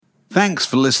Thanks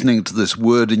for listening to this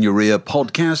Word in Your Ear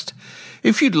podcast.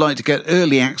 If you'd like to get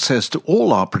early access to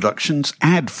all our productions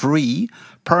ad-free,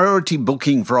 priority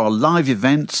booking for our live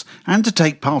events, and to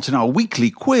take part in our weekly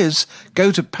quiz,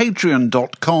 go to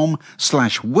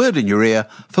patreon.com/wordinyourear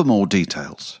for more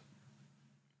details.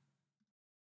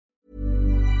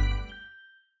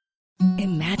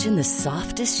 Imagine the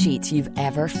softest sheets you've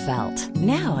ever felt.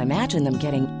 Now imagine them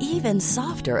getting even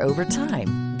softer over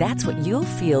time. That's what you'll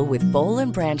feel with Boll &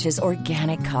 Branch's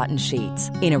organic cotton sheets.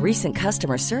 In a recent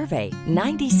customer survey,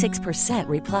 96%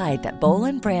 replied that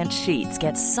Boll & Branch sheets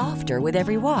get softer with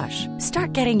every wash.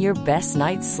 Start getting your best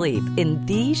night's sleep in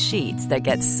these sheets that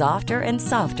get softer and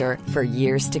softer for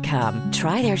years to come.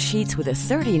 Try their sheets with a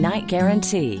 30-night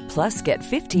guarantee. Plus, get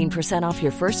 15% off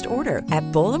your first order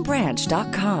at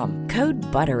bollandbranch.com. Code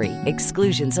BUTTERY.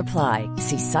 Exclusions apply.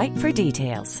 See site for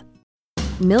details.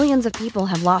 Millions of people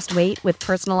have lost weight with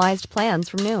personalized plans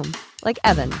from Noom. Like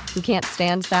Evan, who can't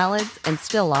stand salads and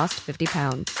still lost 50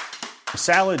 pounds.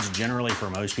 Salads generally for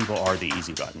most people are the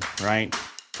easy button, right?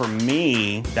 For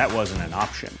me, that wasn't an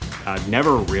option. I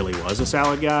never really was a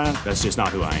salad guy. That's just not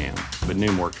who I am. But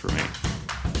Noom worked for me.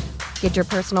 Get your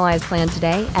personalized plan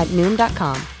today at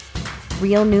Noom.com.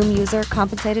 Real Noom user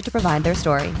compensated to provide their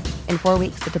story. In 4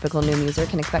 weeks, the typical Noom user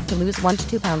can expect to lose 1 to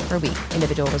 2 pounds per week.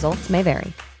 Individual results may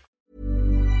vary.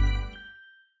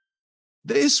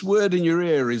 This Word in Your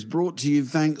Ear is brought to you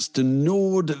thanks to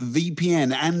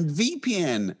NordVPN. And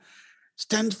VPN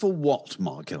stands for what,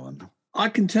 Mark Ellen? I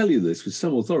can tell you this with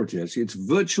some authority, actually. It's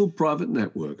Virtual Private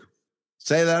Network.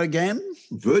 Say that again?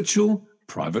 Virtual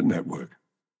Private Network.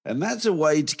 And that's a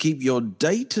way to keep your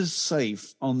data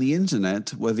safe on the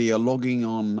internet, whether you're logging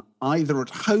on either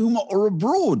at home or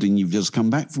abroad. And you've just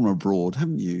come back from abroad,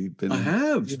 haven't you? I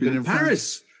have. You've been in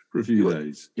Paris for a few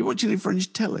days. You're watching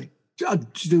French telly? Do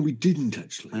you know, we didn't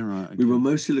actually. All right, okay. We were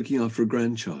mostly looking after a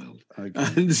grandchild. Okay.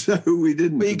 And so we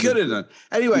didn't. But you could have done.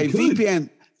 Anyway,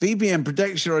 VPN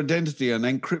protects your identity and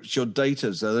encrypts your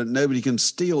data so that nobody can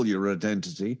steal your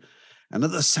identity. And at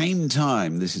the same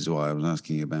time, this is why I was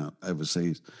asking about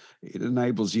overseas, it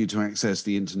enables you to access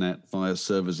the internet via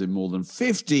servers in more than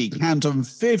 50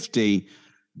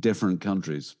 different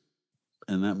countries.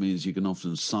 And that means you can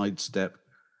often sidestep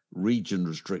region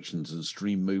restrictions and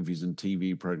stream movies and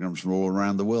TV programs from all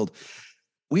around the world.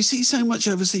 We see so much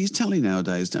overseas telly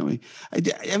nowadays, don't we?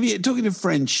 Have you, talking of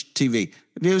French TV,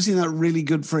 have you ever seen that really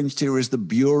good French series, The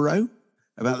Bureau,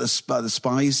 about the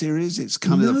spy series? It's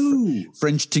kind of the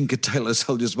French Tinker Tailor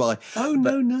Soldier Spy. Oh,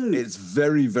 no. It's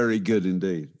very, very good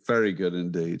indeed. Very good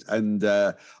indeed. And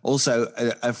also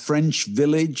a French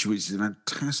Village, which is a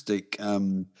fantastic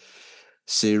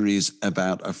series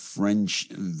about a French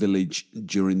village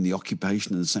during the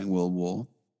occupation of the Second World War.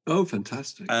 Oh,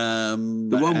 fantastic.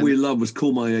 The one we love was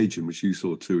Call My Agent, which you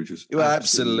saw too, which was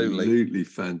absolutely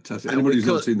fantastic. Anybody who's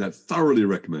not seen that, thoroughly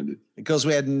recommend it. Because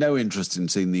we had no interest in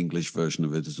seeing the English version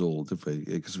of it at all, did we?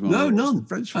 No, none.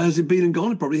 French has it been and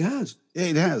gone? It probably has. Yeah,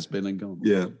 it has been and gone.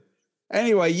 Yeah.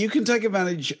 Anyway, you can take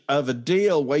advantage of a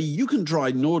deal where you can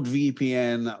try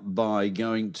NordVPN by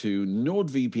going to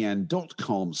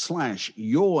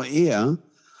nordvpn.com/yourear,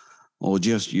 or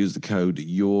just use the code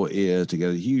YourEar to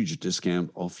get a huge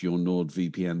discount off your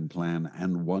NordVPN plan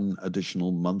and 1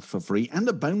 additional month for free and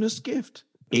a bonus gift.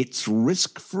 It's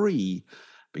risk-free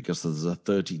because there's a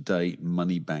 30-day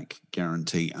money-back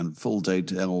guarantee, and full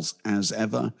details, as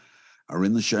ever, are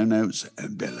in the show notes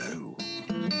below.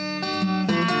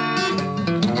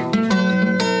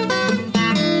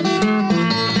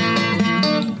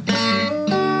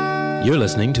 You're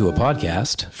listening to a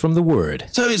podcast from The Word.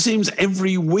 So it seems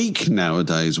every week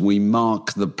nowadays we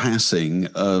mark the passing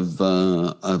of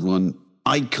one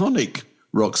iconic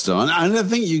rock star. And I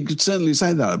think you could certainly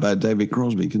say that about David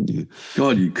Crosby, couldn't you?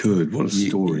 God, you could. What a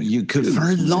story. You could for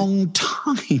a long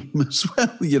time as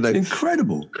well, you know.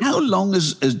 Incredible. How long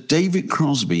has David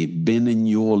Crosby been in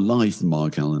your life,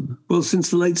 Mark Allen? Well, since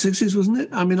the late 60s, wasn't it?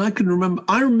 I mean, I can remember.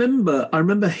 I remember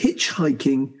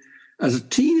hitchhiking as a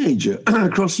teenager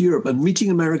across Europe and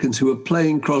meeting Americans who were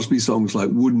playing Crosby songs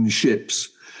like Wooden Ships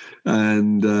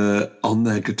and on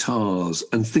their guitars,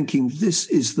 and thinking this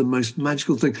is the most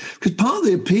magical thing. Because part of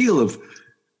the appeal of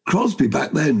Crosby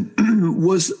back then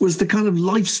was the kind of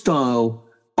lifestyle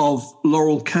of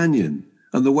Laurel Canyon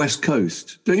and the West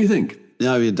Coast, don't you think?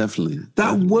 Yeah, definitely.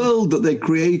 That world that they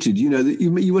created, you know, that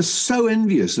you were so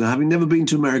envious, and having never been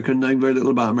to America and knowing very little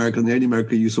about America, and the only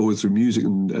America you saw was through music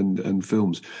and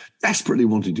films, desperately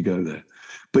wanting to go there.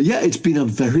 But yeah, it's been a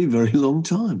very, very long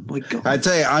time. My God. I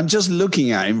tell you, I'm just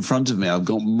looking at in front of me, I've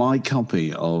got my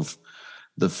copy of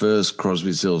the first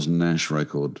Crosby, Stills and Nash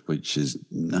record, which is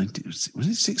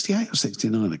 68 or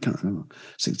 69? I can't remember.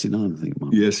 69, I think it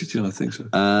might be. Yeah, 69, I think so.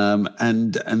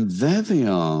 And there they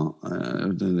are. I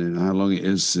don't know how long it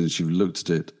is since you've looked at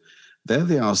it. There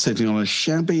they are, sitting on a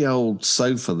shabby old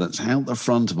sofa that's out the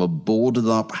front of a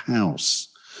boarded-up house.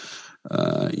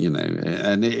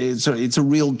 And it's a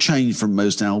real change from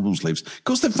most album sleeves. Of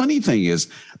course, the funny thing is,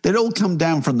 they'd all come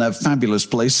down from their fabulous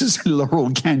places in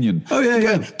Laurel Canyon. Oh,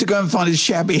 yeah, to go and find a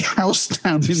shabby house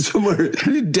down in somewhere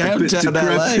in downtown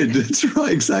LA. That's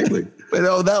right, exactly.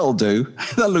 But that'll do.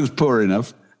 That looks poor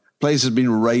enough. Place has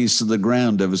been razed to the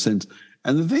ground ever since.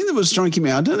 And the thing that was striking me,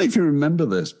 I don't know if you remember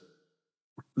this,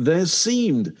 there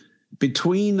seemed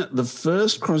between the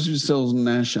first Crosby, Stills and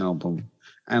Nash album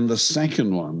and the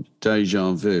second one,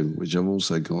 Deja Vu, which I've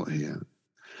also got here,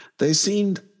 there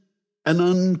seemed an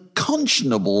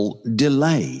unconscionable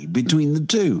delay between the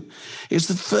two. It's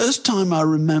the first time I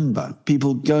remember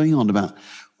people going on about,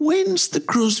 when's the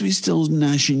Crosby, Stills,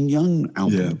 Nash and Young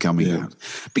album coming out?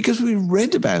 Because we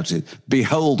read about it.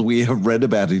 Behold, we have read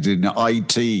about it in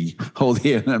IT or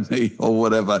The NME or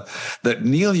whatever, that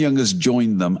Neil Young has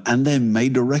joined them and then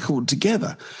made a record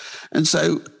together. And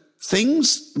so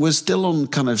things were still on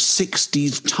kind of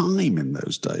 60s time in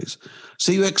those days.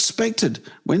 So you expected,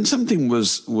 when something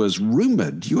was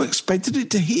rumored, you expected it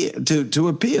to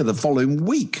appear the following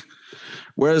week.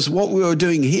 Whereas what we were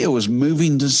doing here was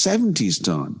moving to 70s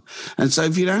time. And so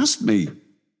if you'd asked me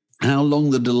how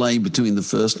long the delay between the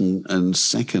first and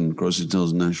second Crosby,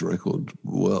 Stills and Nash record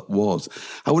was,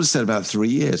 I would have said about 3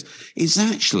 years. It's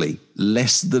actually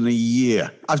less than a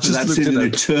year. I've just looked at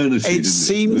it. Eternity. It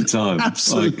seemed the time.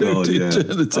 Absolutely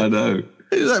eternity. I know.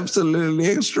 It's absolutely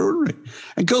extraordinary.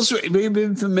 And of course, we've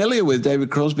been familiar with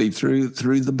David Crosby through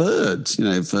the Byrds.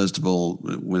 First of all,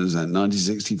 when is that?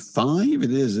 1965.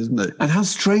 It is, isn't it? And how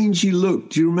strange he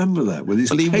looked. Do you remember that with his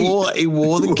cape? He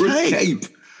wore the cape.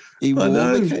 He wore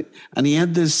the cape, and he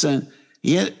had this.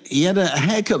 He had a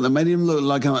haircut that made him look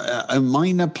like a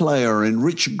minor player in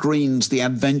Richard Green's The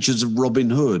Adventures of Robin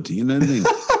Hood. You know what I mean?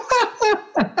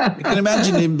 You can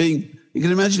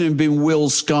imagine him being Will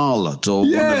Scarlett or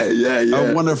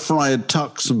one of Friar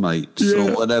Tuck's mates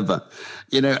or whatever,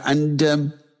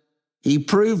 and he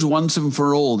proved once and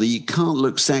for all that you can't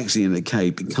look sexy in a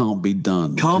cape. It can't be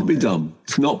done. Can't be done.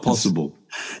 It's not possible.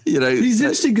 He's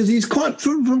interesting because he's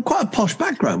from quite a posh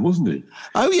background, wasn't he?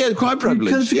 Oh yeah, quite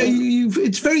privileged.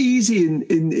 It's very easy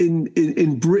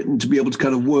in Britain to be able to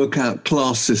kind of work out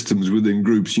class systems within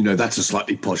groups. That's a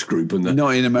slightly posh group, and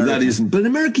not in America. That isn't. But in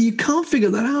America, you can't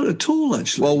figure that out at all.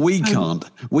 Actually, well, we can't.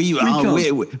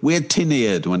 We're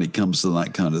tin-eared when it comes to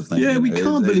that kind of thing. Yeah, we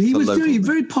can't. But he was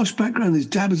very posh background. His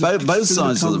dad was both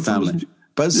sides of the family.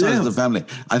 Both sides of the family.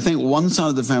 I think one side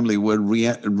of the family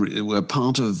were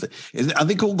part of, I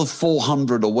think called the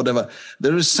 400 or whatever.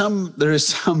 There is some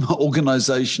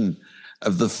organization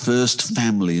of the first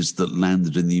families that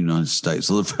landed in the United States,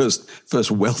 or the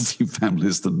first wealthy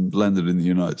families that landed in the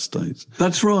United States.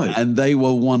 That's right. And they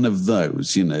were one of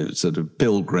those, sort of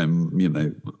pilgrim,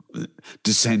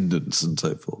 descendants and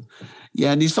so forth.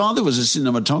 Yeah, and his father was a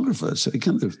cinematographer, so he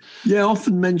kind of... Yeah,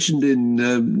 often mentioned in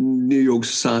New York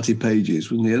Society pages,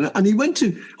 wasn't he? And he went to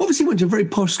a very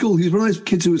posh school. He was one of those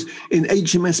kids who was in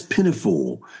HMS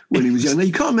Pinafore when he was young. Now,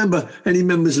 you can't remember any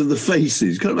members of the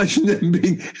Faces. You can't imagine them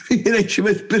being in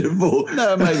HMS Pinafore.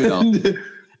 No, maybe not.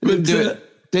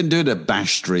 Didn't do it at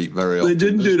Bash Street very often. They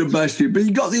didn't do it at Bash Street, but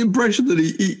you got the impression that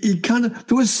he kind of...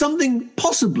 There was something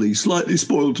possibly slightly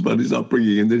spoiled about his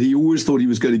upbringing, and that he always thought he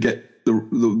was going to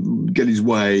get his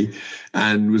way,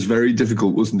 and was very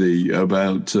difficult, wasn't he,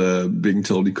 about being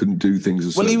told he couldn't do things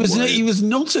a certain way. He was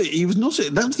not.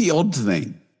 That's the odd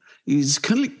thing. He's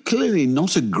clearly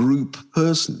not a group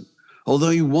person, although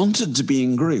he wanted to be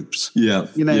in groups. Yeah,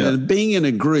 and being in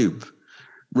a group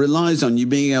relies on you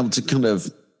being able to kind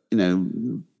of,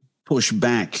 push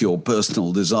back your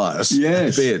personal desires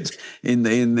a bit in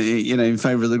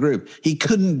favor of the group. He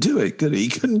couldn't do it, could he? He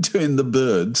couldn't do it in the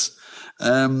Byrds.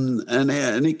 And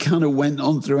it kind of went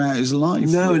on throughout his life.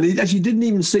 No, and he actually didn't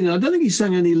even sing. I don't think he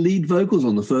sang any lead vocals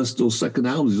on the first or second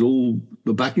album. It was all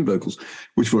the backing vocals,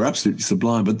 which were absolutely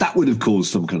sublime. But that would have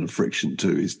caused some kind of friction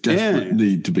too. His desperate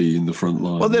need to be in the front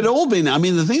line. Well, they'd all been. I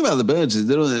mean, the thing about the Byrds is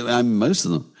most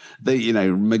of them.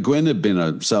 McGuinn had been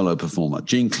a solo performer.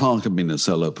 Gene Clark had been a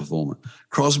solo performer.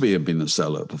 Crosby had been a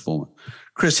solo performer.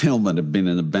 Chris Hillman had been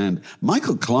in a band.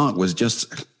 Michael Clarke was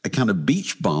just a kind of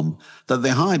beach bum that they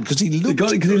hired because he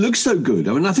looked so good.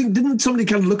 I mean, I think, didn't somebody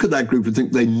kind of look at that group and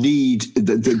think they need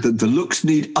the looks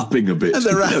need upping a bit? And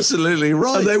they're absolutely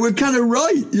right. And they were kind of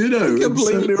right,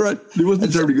 completely right. He wasn't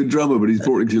a terribly good drummer, but his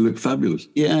brought it to look fabulous.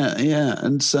 Yeah,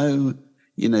 and so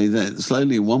that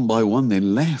slowly, one by one, they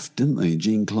left, didn't they?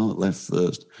 Gene Clark left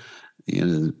first,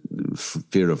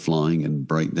 fear of flying and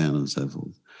breakdown and so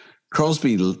forth.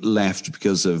 Crosby left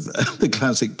because of the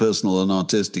classic personal and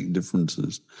artistic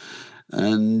differences.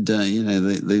 And,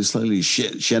 they slowly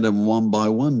shed them one by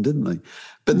one, didn't they?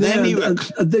 But then do you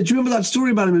remember that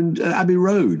story about him in Abbey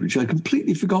Road, which I'd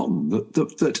completely forgotten, that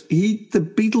the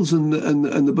Beatles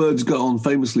and the Byrds got on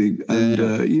famously, and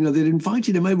they'd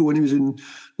invited him over when he was in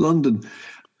London,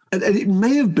 and it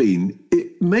may have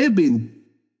been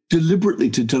deliberately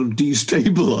to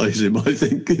destabilize him, I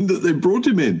think, in that they brought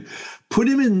him in, put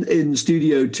him in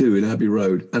Studio 2 in Abbey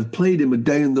Road, and played him A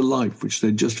Day in the Life, which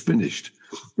they'd just finished.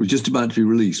 It was just about to be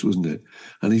released, wasn't it?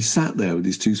 And he sat there with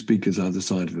his two speakers either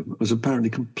side of him. Was apparently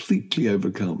completely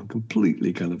overcome,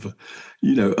 completely kind of,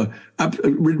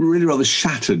 really rather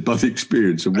shattered by the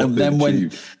experience of what they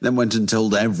achieved. Then went and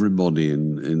told everybody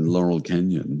in Laurel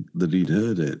Canyon that he'd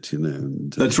heard it,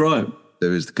 And, that's right. There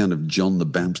was the kind of John the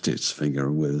Baptist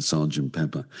figure with Sgt.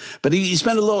 Pepper. But he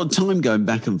spent a lot of time going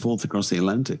back and forth across the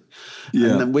Atlantic.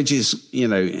 Yeah. And, which is,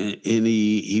 and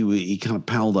he kind of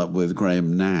palled up with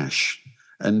Graham Nash.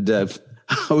 And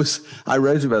I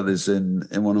wrote about this in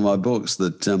one of my books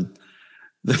that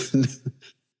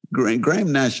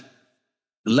Graham Nash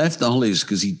left the Hollies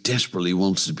because he desperately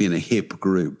wanted to be in a hip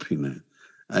group,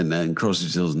 And Crosby,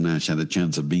 Stills and Nash had a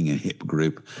chance of being a hip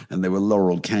group, and they were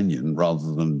Laurel Canyon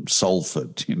rather than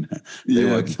Salford. They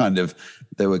were kind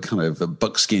of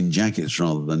buckskin jackets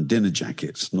rather than dinner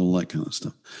jackets and all that kind of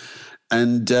stuff.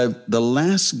 And the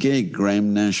last gig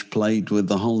Graham Nash played with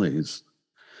the Hollies,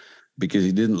 because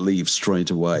he didn't leave straight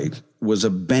away, was a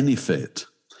benefit,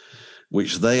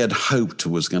 which they had hoped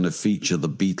was going to feature the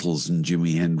Beatles and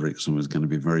Jimi Hendrix and was going to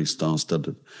be very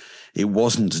star-studded. It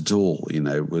wasn't at all.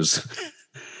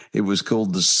 It was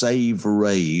called the Save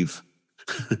Rave,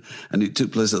 and it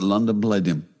took place at the London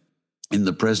Palladium in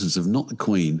the presence of not the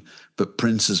Queen, but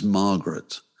Princess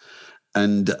Margaret.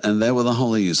 And there were the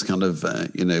Hollies kind of,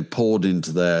 poured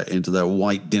into their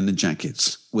white dinner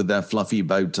jackets with their fluffy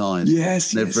bow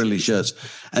ties, their frilly shirts.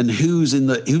 And who's in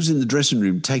the dressing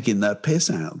room taking that piss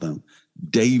out of them?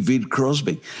 David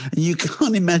Crosby. And you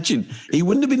can't imagine, he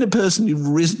wouldn't have been a person who'd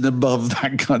risen above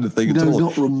that kind of thing at all. No,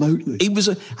 not remotely.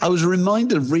 I was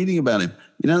reminded of reading about him.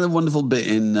 The wonderful bit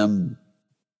in A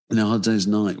Hard Day's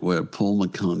Night where Paul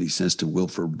McCartney says to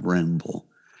Wilfred Bramble,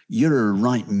 "You're a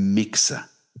right mixer."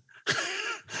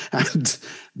 And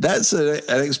that's an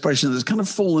expression that's kind of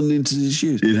fallen into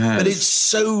disuse. It has. But it's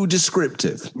so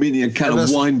descriptive. Meaning a kind of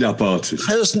wind-up artist. A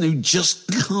person who just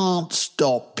can't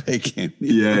stop picking.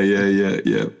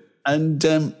 Yeah. And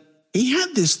he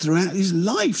had this throughout his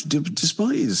life,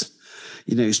 despite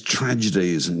his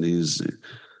tragedies and his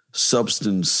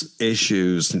substance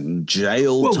issues and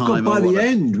jail time. But by the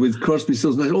end, with Crosby,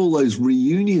 Stills, all those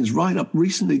reunions right up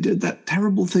recently, did that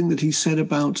terrible thing that he said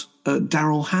about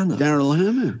Daryl Hannah.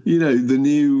 The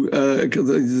new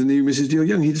Mrs. Neil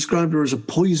Young. He described her as a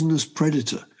poisonous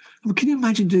predator. Can you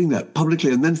imagine doing that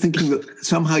publicly and then thinking that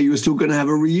somehow you were still going to have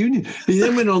a reunion? He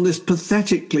then went on this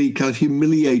pathetically kind of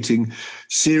humiliating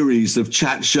series of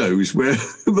chat shows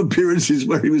of appearances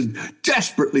where he was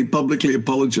desperately publicly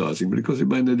apologising, but of course it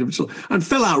made no difference at all, and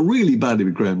fell out really badly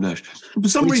with Graham Nash. For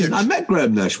some reason, I met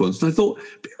Graham Nash once, and I thought,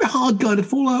 it'd be a hard guy to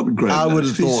fall out with Graham Nash. I would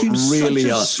have thought really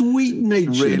such a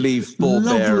sweet-natured, really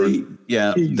lovely.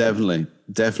 Yeah, definitely.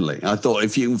 I thought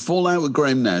if you can fall out with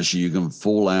Graham Nash, you can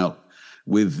fall out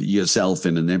with yourself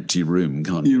in an empty room,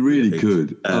 can't you? You really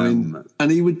could. And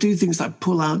he would do things like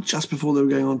pull out just before they were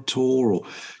going on tour, or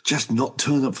just not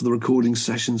turn up for the recording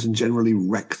sessions and generally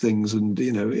wreck things. And,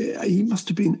 he must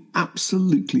have been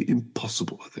absolutely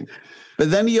impossible, I think.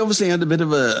 But then he obviously had a bit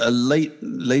of a late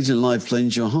in life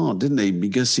cleanse your heart, didn't he?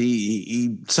 Because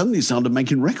he suddenly started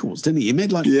making records, didn't he? He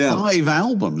made 5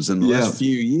 albums in the last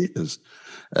few years,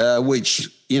 which,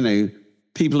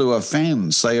 people who are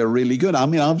fans say are really good. I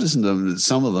mean, I've listened to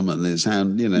some of them and they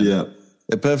sound,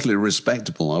 they're perfectly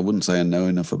respectable. I wouldn't say I know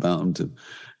enough about them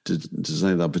to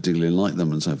say that I particularly like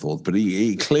them and so forth. But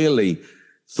he clearly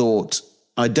thought,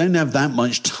 I don't have that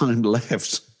much time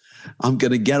left. I'm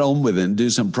going to get on with it and do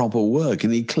some proper work.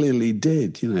 And he clearly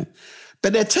did,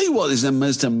 But I tell you what is the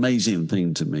most amazing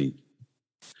thing to me.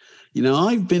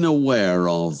 I've been aware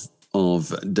of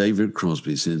David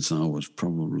Crosby since I was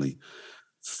probably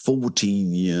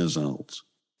 14 years old.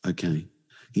 Okay.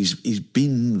 He's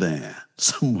been there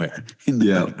somewhere in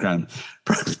the background,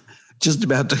 just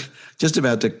about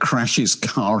to crash his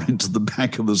car into the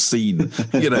back of the scene,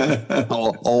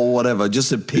 or whatever,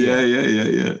 just appear.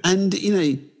 Yeah. And,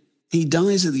 he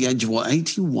dies at the age of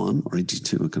 81 or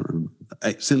 82, I can't remember.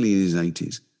 Certainly in his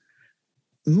 80s.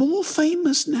 More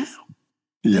famous now.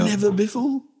 than ever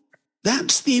before.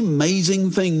 That's the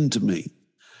amazing thing to me.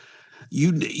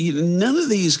 None of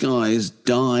these guys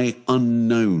die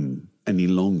unknown any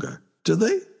longer, do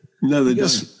they? No, they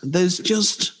don't. There's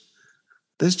just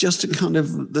a kind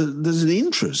of, there's an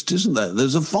interest, isn't there?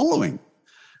 There's a following.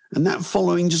 And that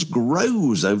following just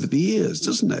grows over the years,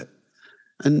 doesn't it?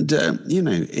 And,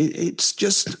 it's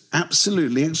just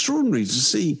absolutely extraordinary to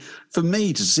see, for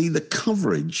me, to see the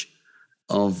coverage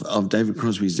of David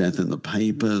Crosby's death in the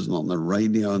papers and on the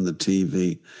radio and the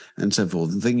TV and so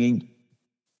forth, and thinking,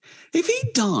 if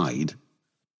he died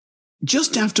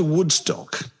just after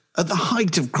Woodstock, at the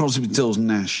height of Crosby, Stills,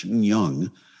 Nash and Young,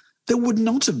 there would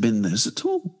not have been this at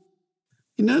all.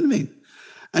 You know what I mean?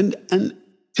 And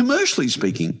commercially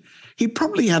speaking, he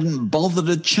probably hadn't bothered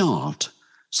a chart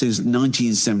since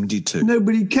 1972. No,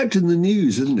 but he kept in the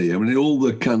news, didn't he? I mean, all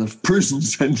the kind of prison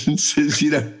sentences,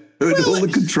 and all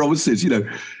the controversies, and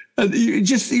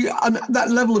that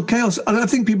level of chaos. And I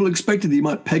think people expected he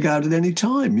might peg out at any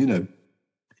time,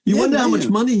 You wonder how much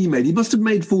money he made. He must have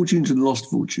made fortunes and lost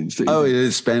fortunes. Oh, he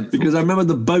spent. Because I remember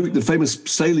the boat, the famous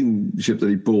sailing ship that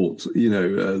he bought,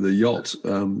 the yacht,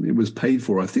 it was paid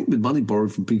for, I think, with money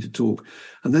borrowed from Peter Tork.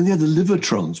 And then he had the liver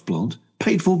transplant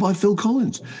paid for by Phil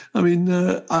Collins. I mean,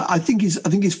 I think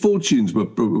his fortunes were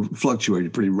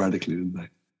fluctuated pretty radically, didn't they?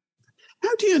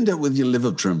 How do you end up with your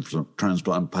liver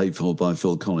transplant paid for by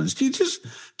Phil Collins? Do you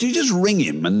just ring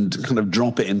him and kind of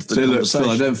drop it into the conversation?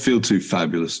 Look, Phil, I don't feel too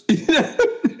fabulous.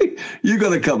 You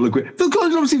got a couple of quid. Phil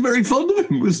Collins obviously very fond of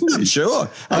him, wasn't he? Sure.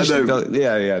 Actually,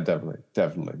 yeah,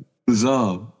 definitely.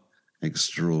 Bizarre.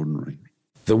 Extraordinary.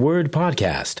 The Word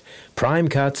Podcast. Prime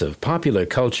cuts of popular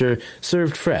culture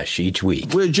served fresh each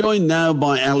week. We're joined now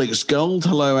by Alex Gold.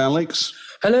 Hello, Alex.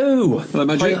 Hello. Hello,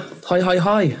 Magic.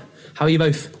 Hi. How are you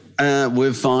both?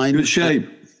 We're fine. Good shape.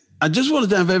 I just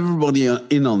wanted to have everybody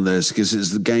in on this because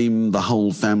it's the game the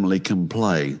whole family can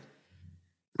play.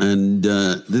 And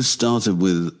this started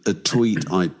with a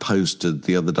tweet I posted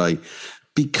the other day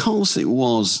because it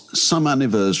was some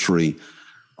anniversary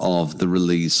of the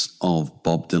release of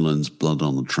Bob Dylan's Blood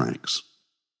on the Tracks.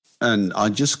 And I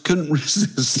just couldn't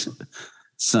resist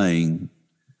saying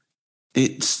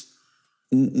it's,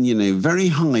 very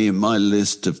high in my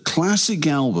list of classic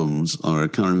albums, or I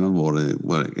can't remember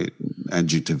what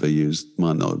adjective I used,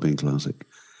 might not have been classic.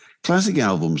 Classic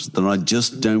albums that I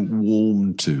just don't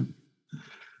warm to.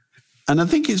 And I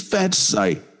think it's fair to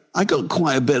say I got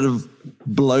quite a bit of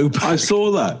blowback. I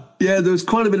saw that. Yeah, there was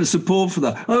quite a bit of support for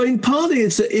that. I mean, partly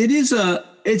it's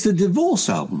a divorce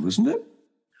album, isn't it?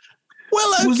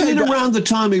 Well, okay, wasn't it around the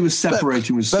time he was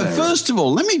separating with Sarah? But first of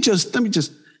all, let me just, a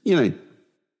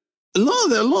lot of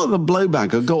the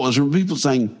blowback I got was from people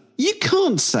saying, you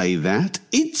can't say that.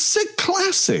 It's a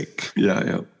classic.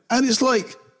 Yeah. And it's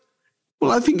like,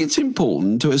 well, I think it's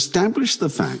important to establish the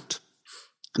fact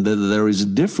that there is a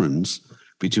difference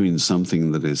between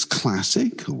something that is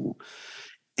classic or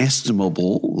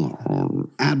estimable or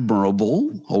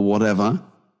admirable or whatever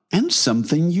and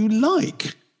something you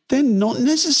like. They're not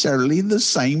necessarily the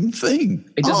same thing.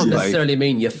 It doesn't necessarily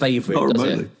mean your favourite, does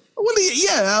it? Well,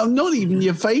 yeah, not even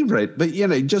your favourite, but,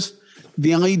 just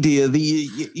the idea that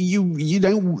you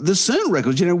don't, there's certain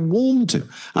records you don't warm to.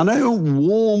 And I don't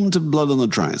warm to Blood on the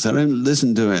Tracks. I don't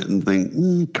listen to it and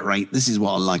think, great, this is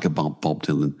what I like about Bob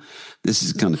Dylan. This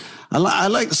is kind of, I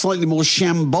like slightly more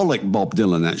shambolic Bob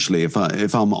Dylan, actually, if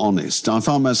I'm honest. I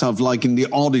find myself liking the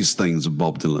oddest things of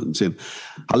Bob Dylan. So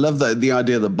I love the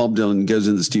idea that Bob Dylan goes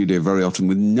in the studio very often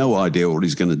with no idea what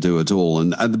he's going to do at all.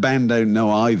 And the band don't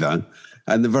know either.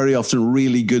 And very often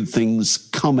really good things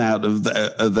come out of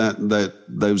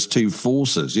those two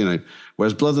forces,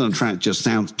 whereas Blood on the Track just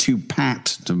sounds too pat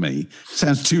to me,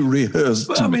 sounds too rehearsed.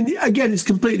 But I mean, again, it's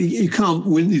completely, you can't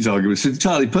win these arguments. It's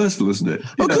entirely personal, isn't it?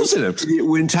 Of course it is.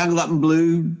 We're Entangled Up in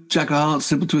Blue, Jack of Hearts,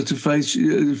 Simple Twisted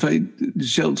Fate,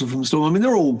 Shelter from the Storm. I mean,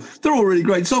 they're all really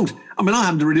great songs. I mean, I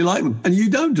happen to really like them, and you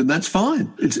don't, and that's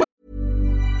fine.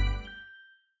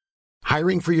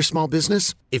 Hiring for your small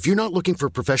business? If you're not looking for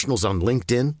professionals on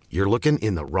LinkedIn, you're looking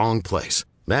in the wrong place.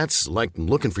 That's like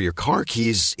looking for your car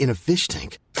keys in a fish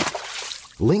tank.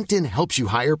 LinkedIn helps you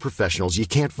hire professionals you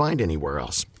can't find anywhere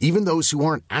else, even those who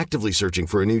aren't actively searching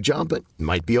for a new job but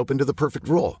might be open to the perfect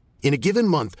role. In a given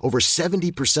month, over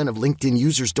 70% of LinkedIn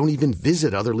users don't even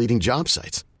visit other leading job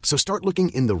sites. So start looking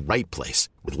in the right place.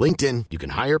 With LinkedIn, you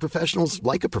can hire professionals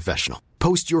like a professional.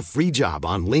 Post your free job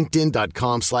on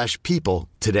linkedin.com/people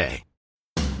today.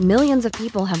 Millions of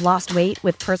people have lost weight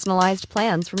with personalized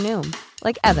plans from Noom.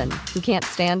 Like Evan, who can't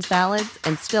stand salads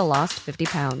and still lost 50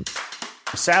 pounds.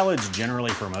 Salads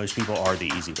generally for most people are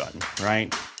the easy button,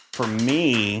 right? For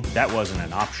me, that wasn't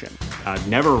an option. I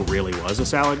never really was a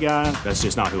salad guy. That's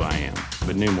just not who I am.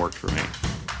 But Noom worked for me.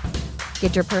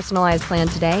 Get your personalized plan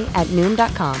today at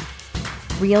Noom.com.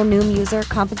 Real Noom user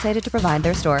compensated to provide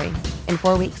their story. In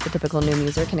 4 weeks, the typical Noom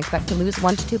user can expect to lose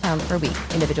 1 to 2 pounds per week.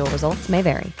 Individual results may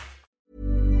vary.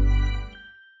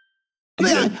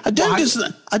 I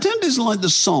don't dislike the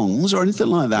songs or anything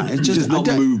like that. It's just not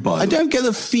moved by them. I don't get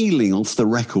the feeling off the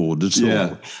record at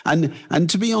all. And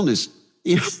to be honest,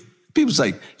 people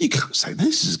say, you can't say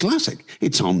this is classic.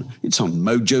 It's on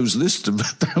Mojo's list of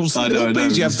 1,000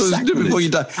 LPs you have to listen to before you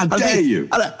die. How dare you?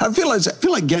 I feel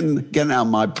like getting out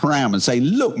of my pram and saying,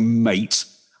 look, mate,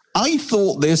 I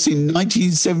thought this in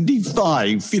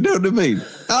 1975. You know what I mean?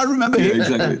 I remember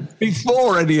exactly.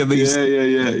 before any of these.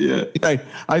 Yeah.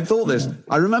 I thought this.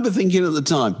 I remember thinking at the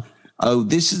time, oh,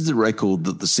 this is the record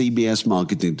that the CBS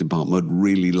marketing department would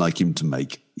really like him to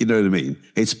make. You know what I mean?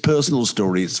 It's a personal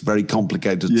story. It's very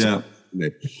complicated. Yeah.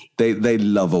 They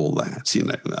love all that, you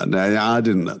know. And I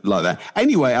didn't like that.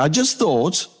 Anyway, I just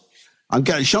thought,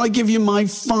 shall I give you my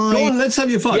 5? Go on, let's have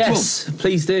your 5. Yes,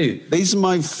 please do. These are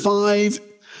my 5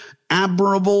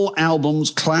 admirable albums,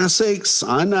 classics,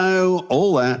 I know,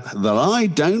 all that I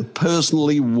don't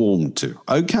personally warm to,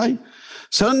 okay?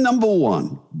 So number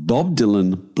 1, Bob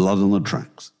Dylan, Blood on the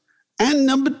Tracks. And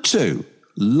number 2,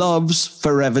 Love's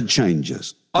Forever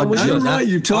Changes. I'm with you on that.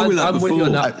 You told me that before.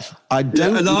 I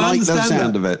don't like the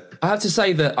sound of it. I have to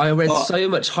say that I read so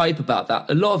much hype about that.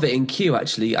 A lot of it in Q,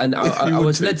 actually, and I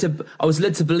was led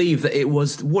to believe that it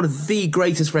was one of the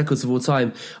greatest records of all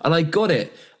time. And I got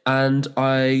it, and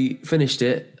I finished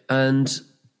it, and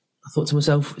I thought to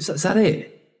myself, "Is that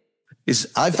it?"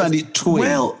 I found it twee.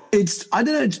 Well, I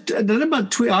don't know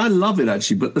about twee. I love it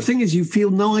actually, but the thing is, you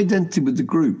feel no identity with the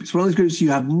group. It's one of those groups you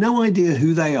have no idea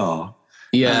who they are.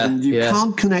 Yeah, and you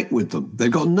can't connect with them.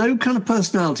 They've got no kind of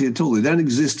personality at all. They don't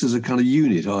exist as a kind of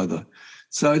unit either.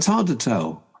 So it's hard to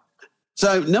tell.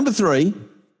 So number 3,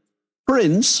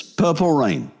 Prince, Purple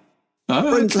Rain.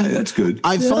 Oh, Prince, okay, that's good.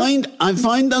 I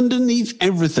find underneath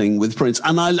everything with Prince,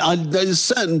 and there's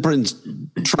certain Prince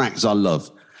tracks I love.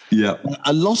 Yeah.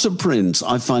 A lot of Prince,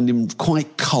 I find him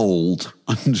quite cold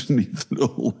underneath it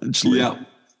all, actually. Yeah.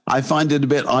 I find it a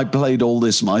bit, I played all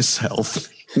this myself.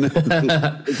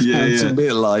 It's a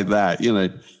bit like that, you know.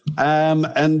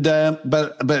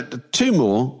 But 2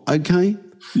 more, okay?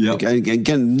 Yeah.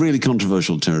 Again, really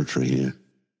controversial territory here.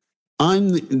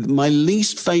 My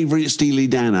least favorite Steely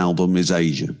Dan album is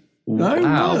Asia.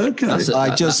 Wow. Okay.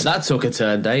 That took a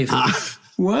turn, Dave.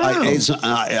 Wow.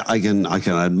 I can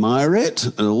admire it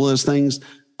and all those things.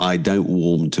 I don't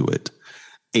warm to it.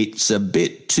 It's a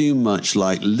bit too much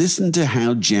like, listen to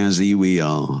how jazzy we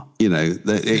are. You know,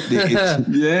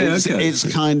 it's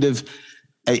kind of,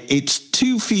 it's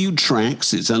too few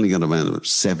tracks. It's only got about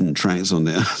 7 tracks on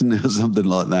there, something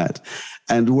like that.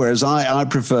 And whereas I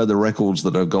prefer the records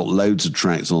that have got loads of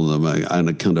tracks on them and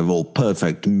are kind of all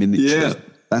perfect miniatures. Yeah.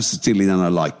 That's the Steely Dan I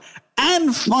like.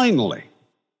 And finally,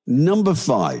 number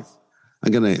 5.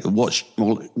 I'm going to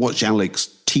watch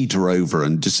Alex teeter over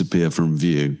and disappear from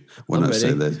view when I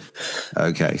say this.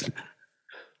 Okay.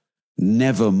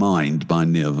 Nevermind by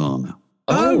Nirvana.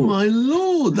 Oh my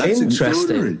Lord, that's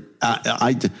interesting.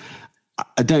 I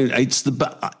don't.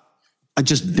 I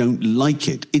just don't like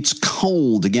it. It's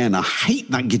cold again. I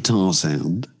hate that guitar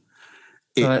sound.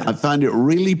 I find it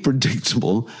really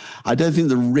predictable. I don't think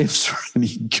the riffs are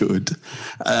any good,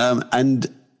 and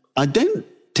I don't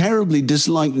terribly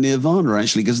dislike Nirvana,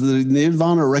 actually, because the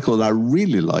Nirvana record I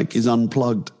really like is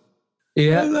Unplugged.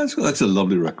 Yeah. Oh, that's a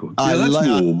lovely record. Yeah, that's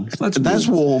warm. That's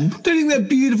warm. Don't you think they're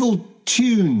beautiful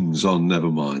tunes on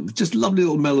Nevermind? Just lovely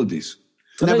little melodies.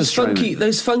 Those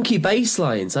funky bass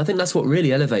lines, I think that's what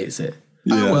really elevates it.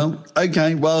 Yeah. Oh, well,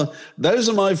 okay. Well, those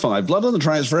are my 5. Blood on the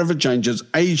Tracks, Forever Changes,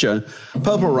 Asia,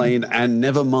 Purple Rain, and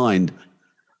Nevermind.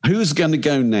 Who's going to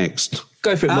go next?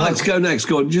 Go for it, Mike. Let's go next.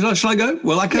 Go on. Shall I go?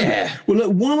 Well, I can. Yeah. Well,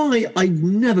 look, one I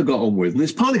never got on with, and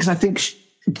it's partly because I think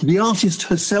the artist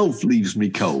herself leaves me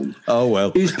cold. Oh,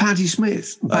 well. Is Patti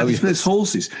Smith. Patti Smith's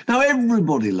Horses. Now,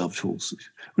 everybody loved Horses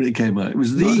when it came out. It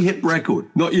was the hit record.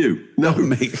 Not you. No,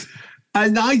 me.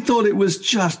 And I thought it was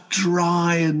just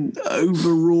dry and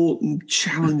overwrought and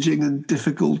challenging and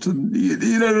difficult. And,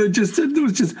 there was just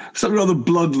something rather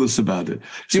bloodless about it.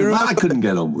 So I couldn't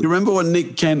get on with. Do you remember what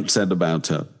Nick Kent said about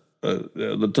her at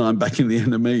the time back in the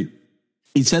NME?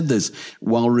 He said this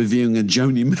while reviewing a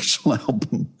Joni Mitchell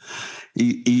album.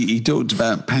 He talked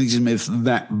about Patti Smith,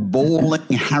 that bawling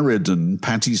harridan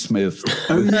Patti Smith.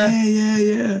 Oh,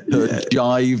 yeah. Her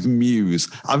jive muse.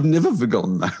 I've never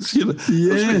forgotten that. You know,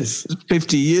 yes.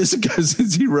 50 years ago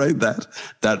since he wrote that.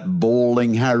 That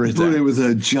bawling harridan. It was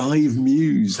a jive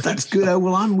muse. That's good.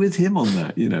 Well, I'm with him on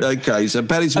that, you know. Okay, so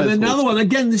Patti Smith. And another one,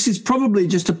 again, this is probably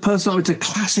just a personal, it's a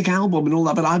classic album and all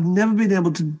that, but I've never been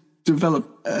able to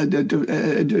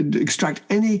extract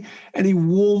any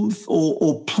warmth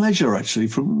or pleasure actually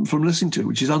from listening to it,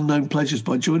 which is Unknown Pleasures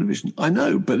by Joy Division. I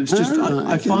know, but it's just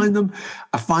I find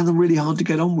them really hard to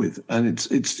get on with, and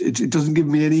it doesn't give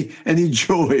me any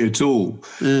joy at all.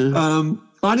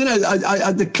 I don't know.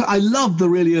 I love the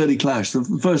really early Clash. The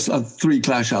first 3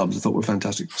 Clash albums I thought were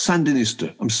fantastic.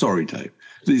 Sandinista. I'm sorry, Dave.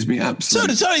 Leaves me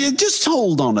absolutely. Sorry, just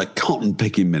hold on a cotton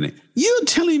picking minute. You're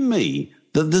telling me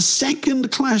that the second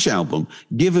Clash album,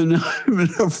 given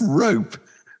enough rope,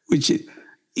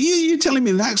 you're telling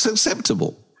me that's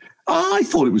acceptable? I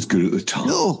thought it was good at the time.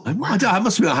 No. I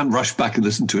must admit I haven't rushed back and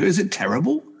listened to it. Is it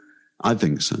terrible? I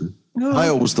think so. No. I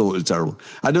always thought it was terrible.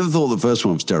 I never thought the first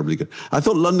one was terribly good. I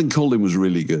thought London Calling was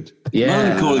really good. Yeah,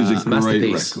 London Calling is a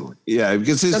great record. Yeah,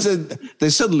 because they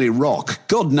suddenly rock.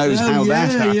 God knows how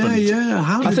that happened. Yeah.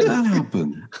 How did that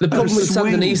happen? The problem with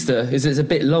Sandinista is it's a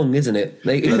bit long, isn't it?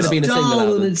 It could have been a single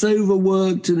album. And it's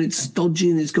overworked and it's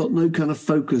stodgy and it's got no kind of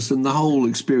focus, and the whole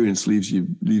experience leaves you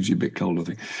a bit cold, I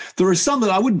think. There are some that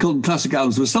I wouldn't call them classic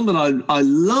albums. There were some that I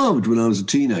loved when I was a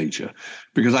teenager,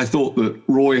 because I thought that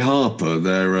Roy Harper,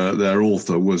 their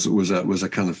author, was a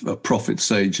kind of a prophet,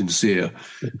 sage, and seer.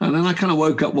 And then I kind of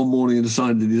woke up one morning and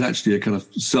decided that he's actually a kind of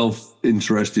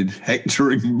self-interested,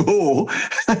 hectoring bore.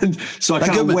 And so I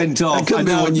kind of went off. I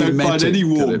now don't find any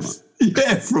warmth.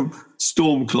 Yeah, from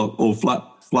Storm Clock or Flat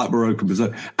Baroque and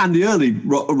Berserk. And the early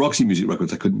Roxy Music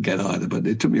records I couldn't get either, but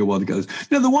it took me a while to get those.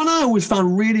 Now, the one I always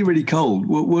found really, really cold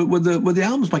were the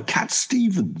albums by Cat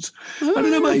Stevens. I don't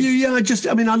know about you. Yeah, I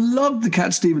loved the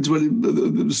Cat Stevens,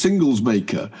 the singles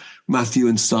maker, Matthew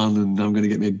and Son, and I'm Going to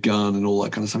Get Me a Gun and all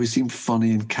that kind of stuff. He seemed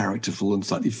funny and characterful and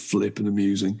slightly flip and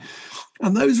amusing.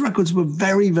 And those records were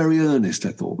very, very earnest,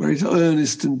 I thought. Very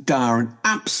earnest and dour and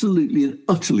absolutely and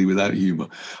utterly without humour.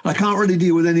 I can't really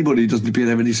deal with anybody who doesn't appear to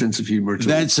have any sense of humour at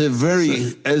all. It's a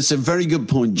very good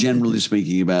point, generally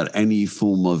speaking, about any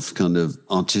form of kind of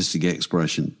artistic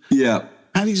expression. Yeah.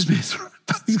 Patti Smith,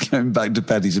 going back to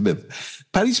Patti Smith.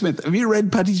 Patti Smith, have you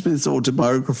read Patti Smith's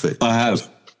autobiography? I have.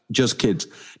 Just Kids.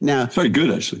 Now, it's very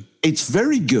good, actually. It's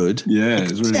very good. Yeah,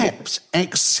 except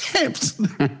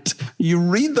that you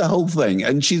read the whole thing,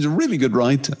 and she's a really good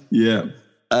writer. Yeah.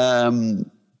 And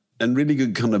really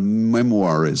good kind of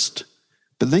memoirist.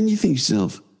 But then you think to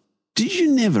yourself, did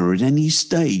you never at any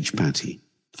stage, Patty,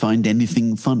 find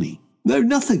anything funny? No,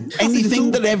 nothing.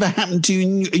 Anything that ever happened to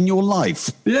you in your life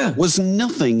was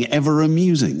nothing ever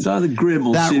amusing. It's either grim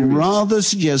or that serious. Rather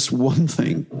suggests one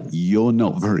thing: you're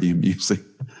not very amusing.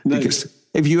 No. Because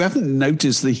if you haven't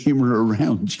noticed the humour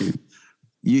around you,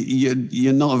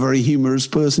 you're not a very humorous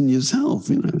person yourself.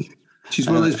 You know, she's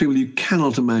one of those people you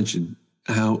cannot imagine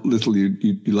how little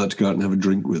you'd like to go out and have a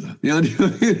drink with her. You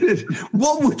know,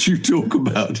 what would you talk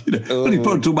about? You know, well, you'd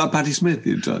probably talk about Patti Smith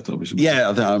the entire time. Yeah,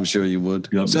 I'm sure you would.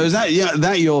 So is that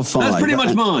your 5? That's pretty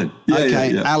much mine. Yeah,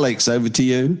 okay, yeah. Alex, over to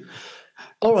you.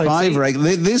 All right.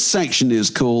 5. This section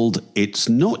is called "It's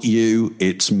Not You,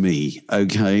 It's Me."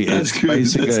 Okay, that's it's good.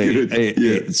 basically That's good.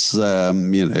 It's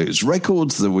it's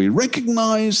records that we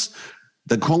recognise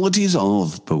the qualities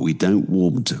of, but we don't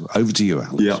warm to. Over to you,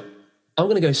 Alex. Yeah. I'm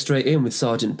going to go straight in with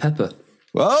Sgt. Pepper.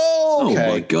 Oh, okay.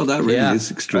 Oh my God, that really is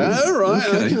extreme. All right,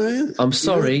 okay. I'm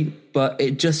sorry, but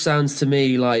it just sounds to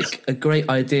me like a great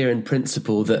idea in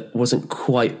principle that wasn't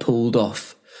quite pulled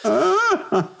off.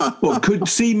 Well,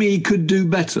 could do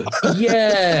better.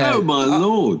 Yeah. Oh my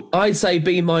Lord. I'd say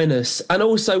B-, and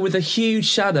also with a huge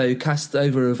shadow cast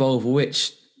over Revolver,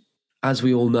 which, as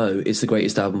we all know, is the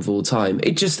greatest album of all time.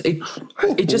 It just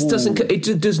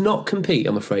does not compete,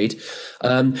 I'm afraid.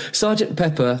 Sgt.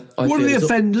 Pepper. What are the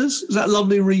offenders? Is that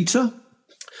Lovely Rita?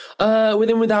 With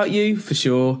and Without You, for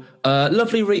sure.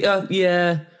 Lovely Rita,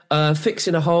 yeah.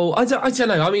 Fixing a Hole. I don't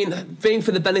know. I mean, being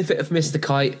for the benefit of Mr.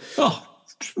 Kite. Oh,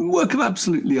 work of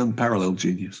absolutely unparalleled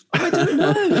genius. I don't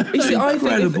know. You see,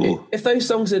 Incredible. I think if those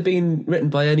songs had been written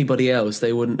by anybody else,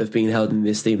 they wouldn't have been held in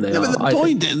the esteem they are. But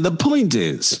the point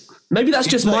is, maybe that's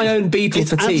just my own Beatle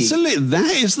fatigue. Absolutely,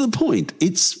 that is the point.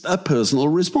 It's a personal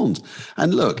response.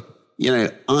 And look,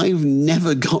 I've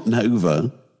never gotten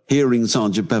over hearing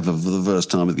Sgt. Pepper for the first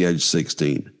time at the age of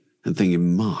 16. and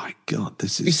thinking, my God,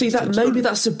 this is... You see, that maybe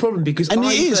that's the problem, because and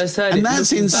I it is, first heard and it...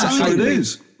 that's inside me. It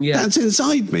is. Yeah. That's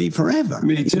inside me forever.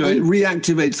 Me too. It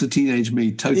reactivates the teenage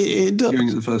me totally. It does. Hearing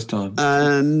it the first time.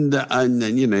 And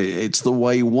you know, it's the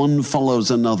way one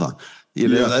follows another. You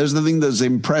know, that's the thing that's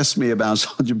impressed me about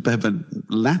Sgt. Pepper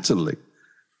latterly.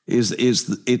 It's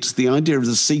the idea of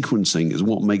the sequencing is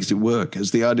what makes it work.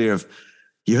 It's the idea of,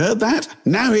 you heard that?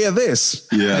 Now hear this.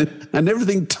 Yeah. And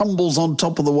everything tumbles on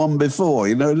top of the one before.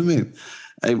 You know what I mean?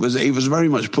 It was very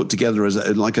much put together as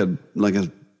like a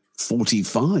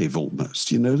 45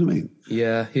 almost. You know what I mean?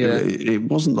 Yeah. It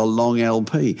wasn't a long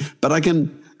LP, but I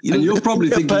can. And you're probably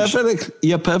thinking...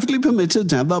 You're perfectly permitted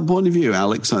to have that point of view,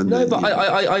 Alex. No, but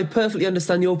I perfectly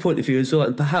understand your point of view as well,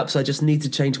 and perhaps I just need to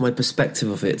change my perspective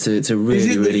of it to really,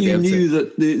 Is it that really you be able knew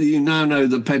that you now know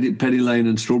that Penny Lane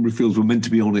and Strawberry Fields were meant to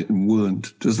be on it and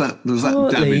weren't? Does that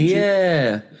damage you?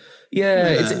 Yeah.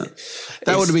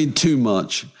 That would have been too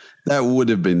much. That would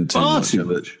have been too much. Too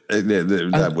much.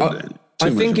 That would. I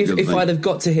think if I'd have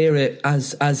got to hear it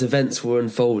as events were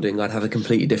unfolding, I'd have a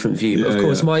completely different view. But of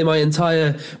course, my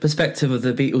entire perspective of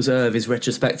the Beatles' Irv is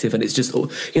retrospective, and it's just,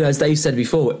 you know, as Dave said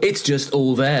before, it's just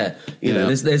all there. You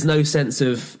know, there's no sense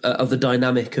of the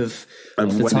dynamic of the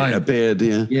when time. it appeared.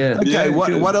 Yeah. Okay. Yeah,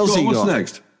 What else you got? What's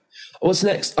next? What's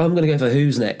next? I'm going to go for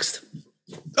Who's Next.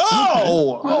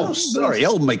 Oh, sorry,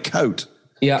 held my coat.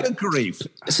 Yeah. Good grief.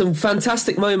 Some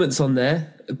fantastic moments on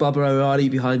there. Barbara O'Reilly,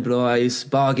 Behind Blue Eyes,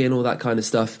 Bargain, all that kind of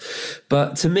stuff.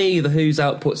 But to me, the Who's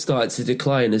output started to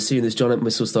decline as soon as John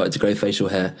Entwistle started to grow facial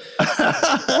hair.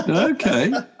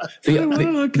 Okay.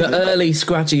 The early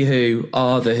scratchy Who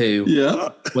are the Who. Yeah.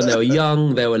 When they were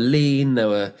young, they were lean, they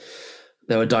were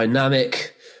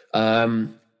dynamic.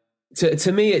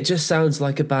 To me, it just sounds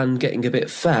like a band getting a bit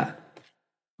fat.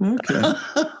 Okay.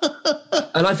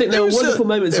 And I think there were wonderful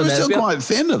moments on there. They were still quite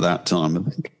thin at that time, I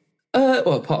think.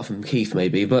 Well, apart from Keith,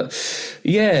 maybe, but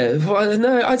yeah,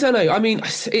 no, I don't know. I mean,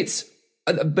 it's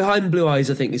Behind Blue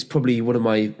Eyes. I think is probably one of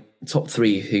my top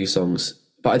 3 Who songs,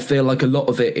 but I feel like a lot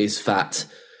of it is fat.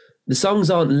 The songs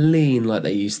aren't lean like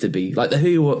they used to be. Like the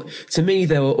Who, to me,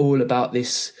 they were all about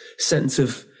this sense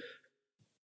of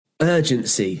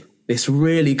urgency, this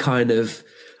really kind of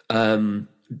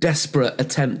desperate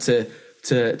attempt to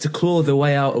claw their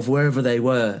way out of wherever they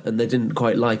were and they didn't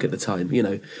quite like at the time, you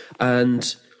know.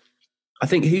 And I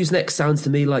think Who's Next sounds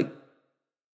to me like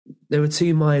they were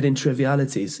too mired in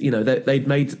trivialities. You know, they'd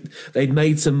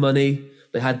made some money,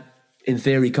 they had, in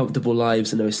theory, comfortable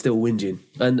lives, and they were still whinging.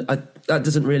 And that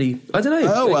doesn't really, I don't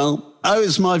know.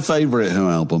 It's my favourite Who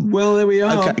album. Well, there we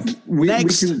are. Okay.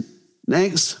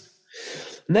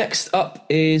 Next up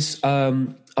is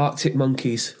Arctic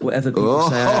Monkeys, whatever people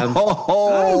say I am.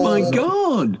 Oh my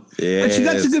God. Yes. Actually,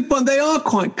 that's a good point. They are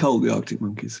quite cold, the Arctic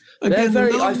Monkeys. Again,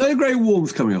 no great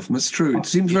warmth coming off them. That's true. It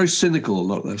seems very cynical, a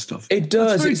lot of their stuff. It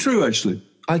does. It's very true, actually.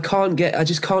 I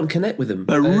just can't connect with them.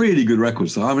 They're really good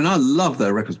records, though. I mean, I love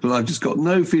their records, but I've just got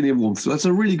no feeling of warmth. So that's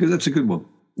a good one.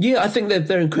 Yeah, I think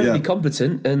they're incredibly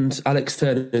competent, and Alex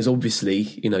Turner is obviously,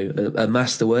 you know, a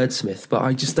master wordsmith, but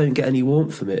I just don't get any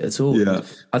warmth from it at all. Yeah.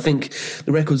 I think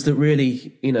the records that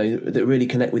really, you know, that really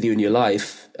connect with you in your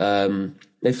life,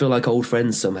 they feel like old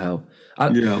friends somehow.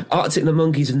 Arctic and the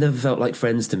Monkeys have never felt like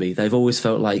friends to me. They've always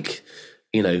felt like,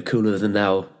 you know, cooler than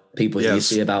now people you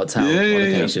see about town on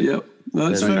occasion. Yeah. No,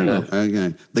 that's fair enough.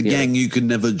 Okay. The gang you could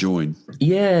never join.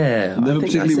 Yeah. Never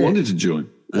particularly wanted to join.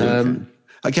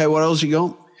 Okay, what else you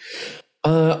got?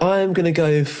 I'm going to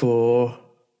go for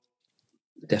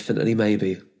Definitely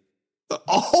Maybe.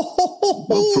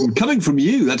 Well, coming from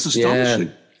you, that's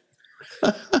astonishing.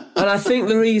 Yeah. And I think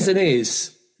the reason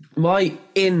is my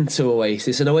into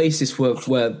Oasis, and Oasis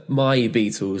were my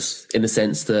Beatles in the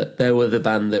sense that they were the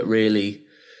band that really,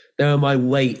 they were my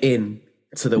way in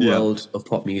to the world of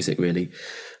pop music, really.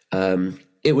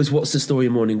 It was What's the Story,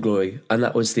 Morning Glory, and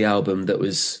that was the album that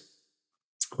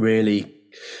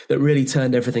really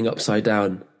turned everything upside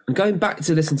down. And going back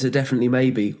to listen to Definitely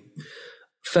Maybe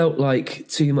felt like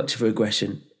too much of a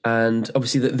regression. And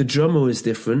obviously the drummer was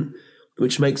different,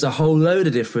 which makes a whole load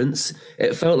of difference.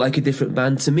 It felt like a different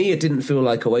band. To me, it didn't feel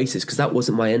like Oasis because that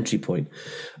wasn't my entry point.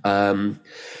 And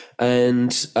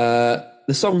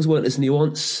the songs weren't as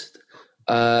nuanced.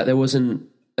 There wasn't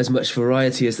as much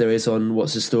variety as there is on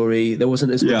What's the Story. There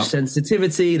wasn't as much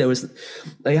sensitivity.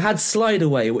 They had Slide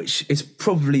Away, which is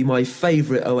probably my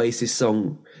favourite Oasis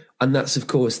song. And that's, of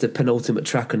course, the penultimate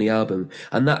track on the album.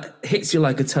 And that hits you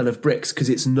like a ton of bricks because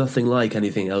it's nothing like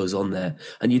anything else on there.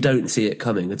 And you don't see it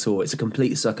coming at all. It's a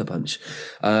complete sucker punch.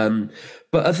 But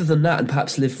other than that, and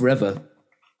perhaps Live Forever,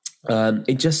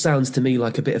 it just sounds to me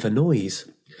like a bit of a noise.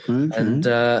 Okay. And,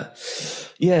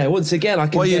 once again, I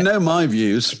can... Well, you know my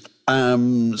views.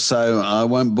 So I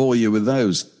won't bore you with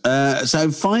those.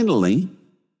 So finally,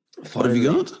 what have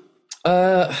you got?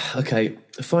 Okay.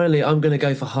 Finally, I'm going to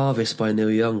go for Harvest by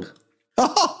Neil Young.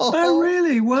 Oh,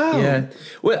 really? Wow. Yeah.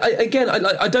 Well,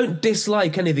 I don't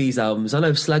dislike any of these albums. I know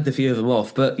I've slagged a few of them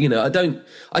off, but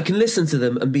I can listen to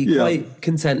them and be quite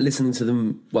content listening to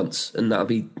them once, and that'll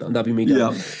be me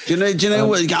done. Yeah. Do you know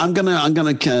what? I'm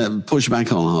gonna push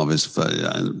back on Harvest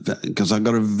because I've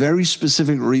got a very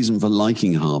specific reason for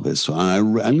liking Harvest. I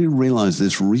only realised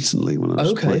this recently when I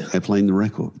was playing the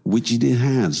record, which it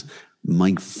has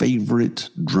my favourite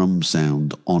drum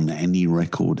sound on any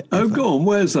record ever. Oh, go on.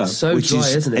 Where's that? So dry,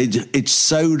 isn't it? It's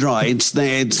so dry. It's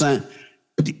there. It's that.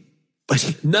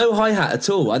 No hi-hat at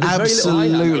all. There's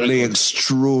absolutely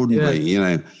extraordinary.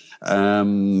 Yeah.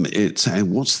 It's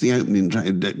what's the opening track?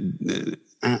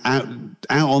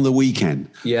 Out on the Weekend.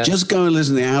 Yeah. Just go and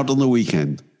listen to Out on the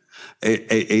Weekend.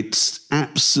 It's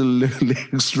absolutely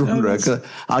extraordinary.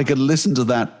 I could listen to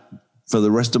that for the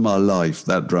rest of my life,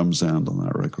 that drum sound on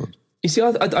that record. You see,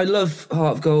 I love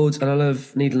Heart of Gold and I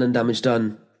love Needle and Damage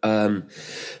Done.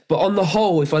 But on the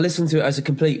whole, if I listen to it as a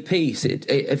complete piece,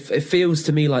 it feels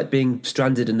to me like being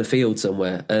stranded in the field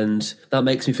somewhere, and that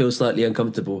makes me feel slightly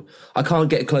uncomfortable. I can't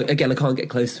get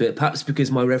close to it, perhaps because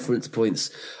my reference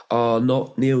points are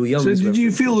not Neil Young's. So did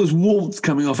you feel there's warmth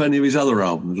coming off any of his other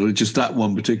albums, or just that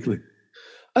one particularly?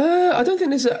 I don't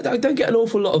think I don't get an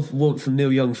awful lot of warmth from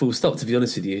Neil Young, full stop, to be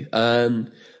honest with you.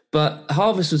 But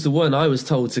Harvest was the one I was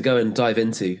told to go and dive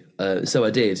into, so I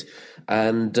did,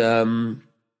 and I'm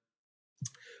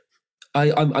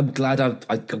glad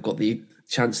I got the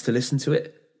chance to listen to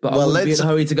it. But I won't be in a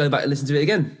hurry to go back and listen to it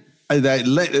again.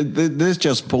 This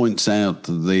just points out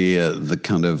the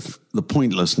kind of the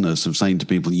pointlessness of saying to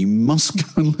people, you must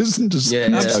go and listen to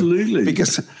something. Yeah, absolutely,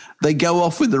 because they go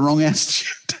off with the wrong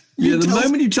attitude. Yeah, the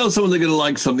moment you tell someone they're going to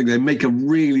like something, they make a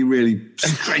really, really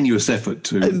strenuous effort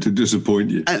to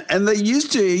disappoint you. And it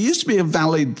used to be a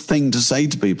valid thing to say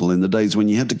to people in the days when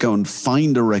you had to go and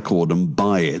find a record and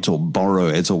buy it or borrow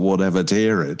it or whatever to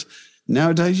hear it.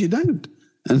 Nowadays, you don't.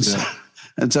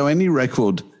 And so any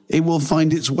record, it will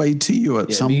find its way to you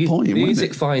at some point.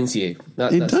 Music finds you.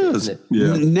 It does. It?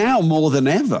 Yeah. Now more than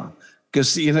ever,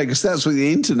 because that's what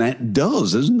the internet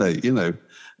does, isn't it?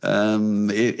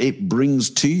 It brings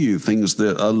to you things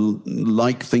that are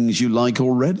like things you like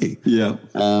already. Yeah.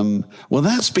 Well,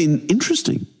 that's been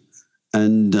interesting,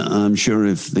 and I'm sure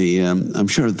if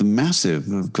the Massive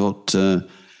have got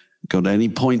any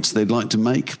points they'd like to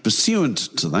make pursuant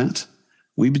to that,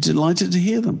 we'd be delighted to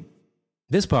hear them.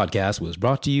 This podcast was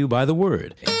brought to you by The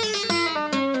Word.